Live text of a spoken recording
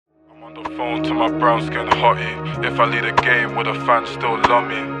On the phone to my brown skin hottie. If I lead a game, would a fan still love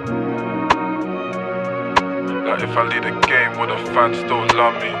me? Like if I lead a game, would a fan still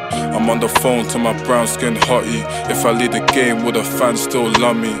love me? I'm on the phone to my brown skin hottie. If I lead the game, would a fan still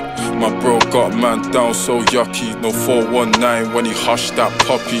love me? My bro got man down so yucky. No 419 when he hushed that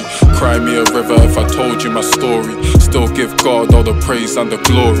puppy. Cry me a river if I told you my story. Still give God all the praise and the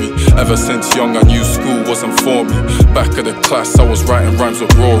glory. Ever since young I knew school wasn't for me. Back of the class I was writing rhymes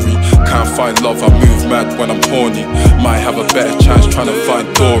with Rory. Can't find love, I move mad when I'm horny. Might have a better chance trying to find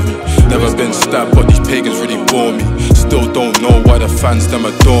Dory. Never been stabbed but these pagans really bore me. Still don't know why the fans them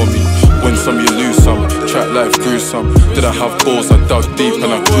adore me. Win some you lose some, track life gruesome. Did I have balls, I dug deep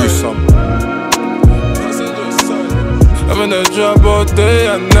and I grew some. I'm in the trap all day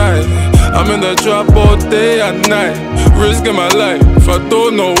and night. I'm in the trap all day and night. Risking my life, I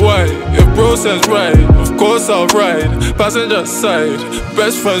don't know why. If bro says right, of course I'll ride. Passenger side,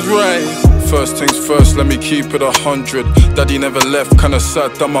 best friends ride. First things first, let me keep it 100. Daddy never left, kinda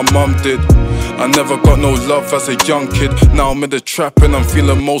sad that my mum did. I never got no love as a young kid. Now I'm in the trap and I'm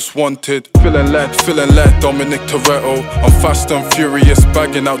feeling most wanted. Feeling like Dominic Toretto. I'm fast and furious,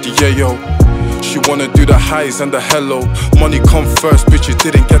 bagging out the yayo. She wanna do the highs and the hello. Money come first, bitch, you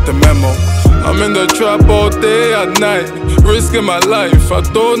didn't get the memo. I'm in the trap all day and night. Risking my life, I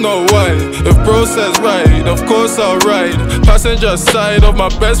don't know why. If bro says right, of course I'll ride. Passenger side of my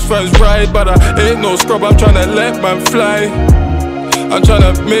best friend's ride. But I ain't no scrub, I'm tryna let man fly. I'm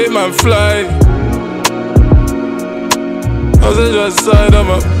tryna make man fly. Passenger side of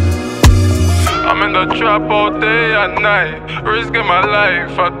my... I'm in the trap all day and night. Risking my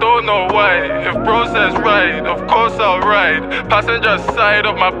life, I don't know why. If bro says right, of course I'll ride. Passenger side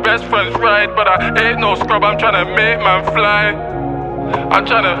of my best friend's ride. But I ain't no scrub, I'm tryna make man fly. I'm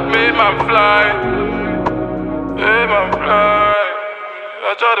tryna make man fly. Make man fly.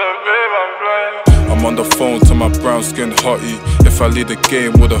 I'm tryna make man fly. I'm on the phone to my brown skin hottie. If I lead the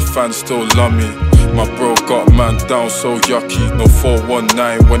game, would a fan still love me? My bro got man down so yucky. No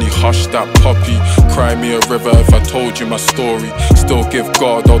 419 when he hushed that puppy. Cry me a river if I told you my story. Still give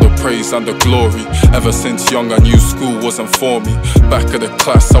God all the praise and the glory. Ever since young I knew school wasn't for me. Back of the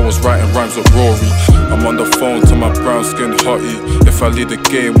class I was writing rhymes with Rory. I'm on the phone to my brown skin hottie. If I lead the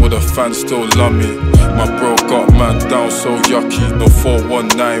game, would a fan still love me? My bro got man down so yucky. No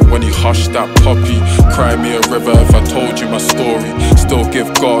 419 when he hushed that puppy. Cry me a river if I told you my story. Still give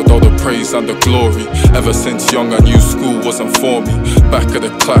God all the praise and the glory. Ever since young I knew school wasn't for me. Back of the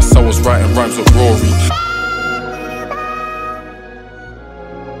class I was writing rhymes with Rory.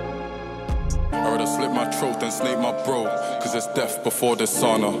 I'd rather slit my throat than snake my bro, cause it's death before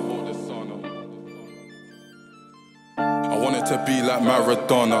dishonor. I wanted to be like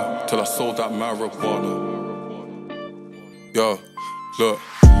Maradona till I sold that marijuana. Yo, look.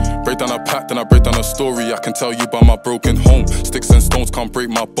 Break down a pack, then I break down a story. I can tell you about my broken home. Sticks and stones can't break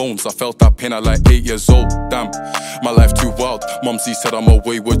my bones. I felt that pain at like 8 years old. Damn, my life too wild. Mumsy said I'm a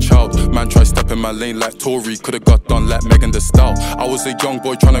wayward child. Man tried stepping my lane like Tory. Could've got done like Megan Thee Stallion. I was a young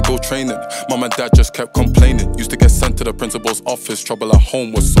boy trying to go training. Mum and dad just kept complaining. Used to get sent to the principal's office. Trouble at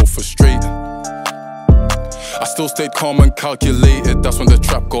home was so frustrating. I still stayed calm and calculated. That's when the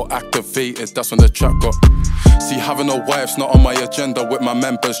trap got activated. That's when the trap got... See, having a wife's not on my agenda. With my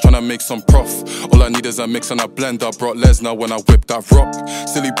members trying to make some prof. All I need is a mix and a blender. Brought Lesnar when I whipped that rock.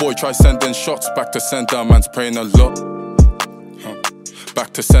 Silly boy try sending shots. Back to sender, man's praying a lot.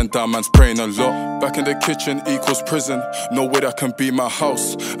 Back to sender, man's praying a lot. Back in the kitchen equals prison. No way that can be my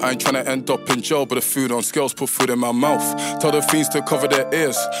house. I ain't trying to end up in jail, but the food on scales put food in my mouth. Tell the fiends to cover their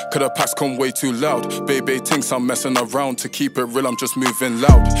ears, cause the packs come way too loud. Baby thinks I'm messing around. To keep it real, I'm just moving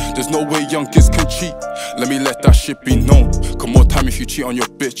loud. There's no way Youngiz can cheat. Let me let that shit be known. Cause more time if you cheat on your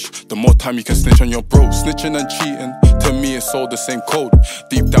bitch, the more time you can snitch on your bro. Snitching and cheating, to me it's all the same code.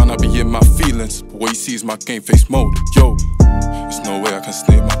 Deep down I be in my feelings, but what you see is my game face mode. Yo, there's no way I can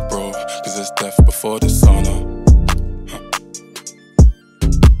snake my bro, cause it's death before dishonor.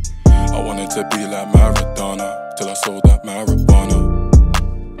 I wanted to be like Maradona till I sold that marijuana.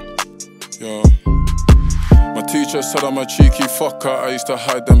 Yo. My teacher said I'm a cheeky fucker. I used to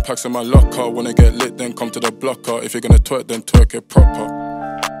hide them packs in my locker. When I get lit then come to the blocker. If you're gonna twerk then twerk it proper.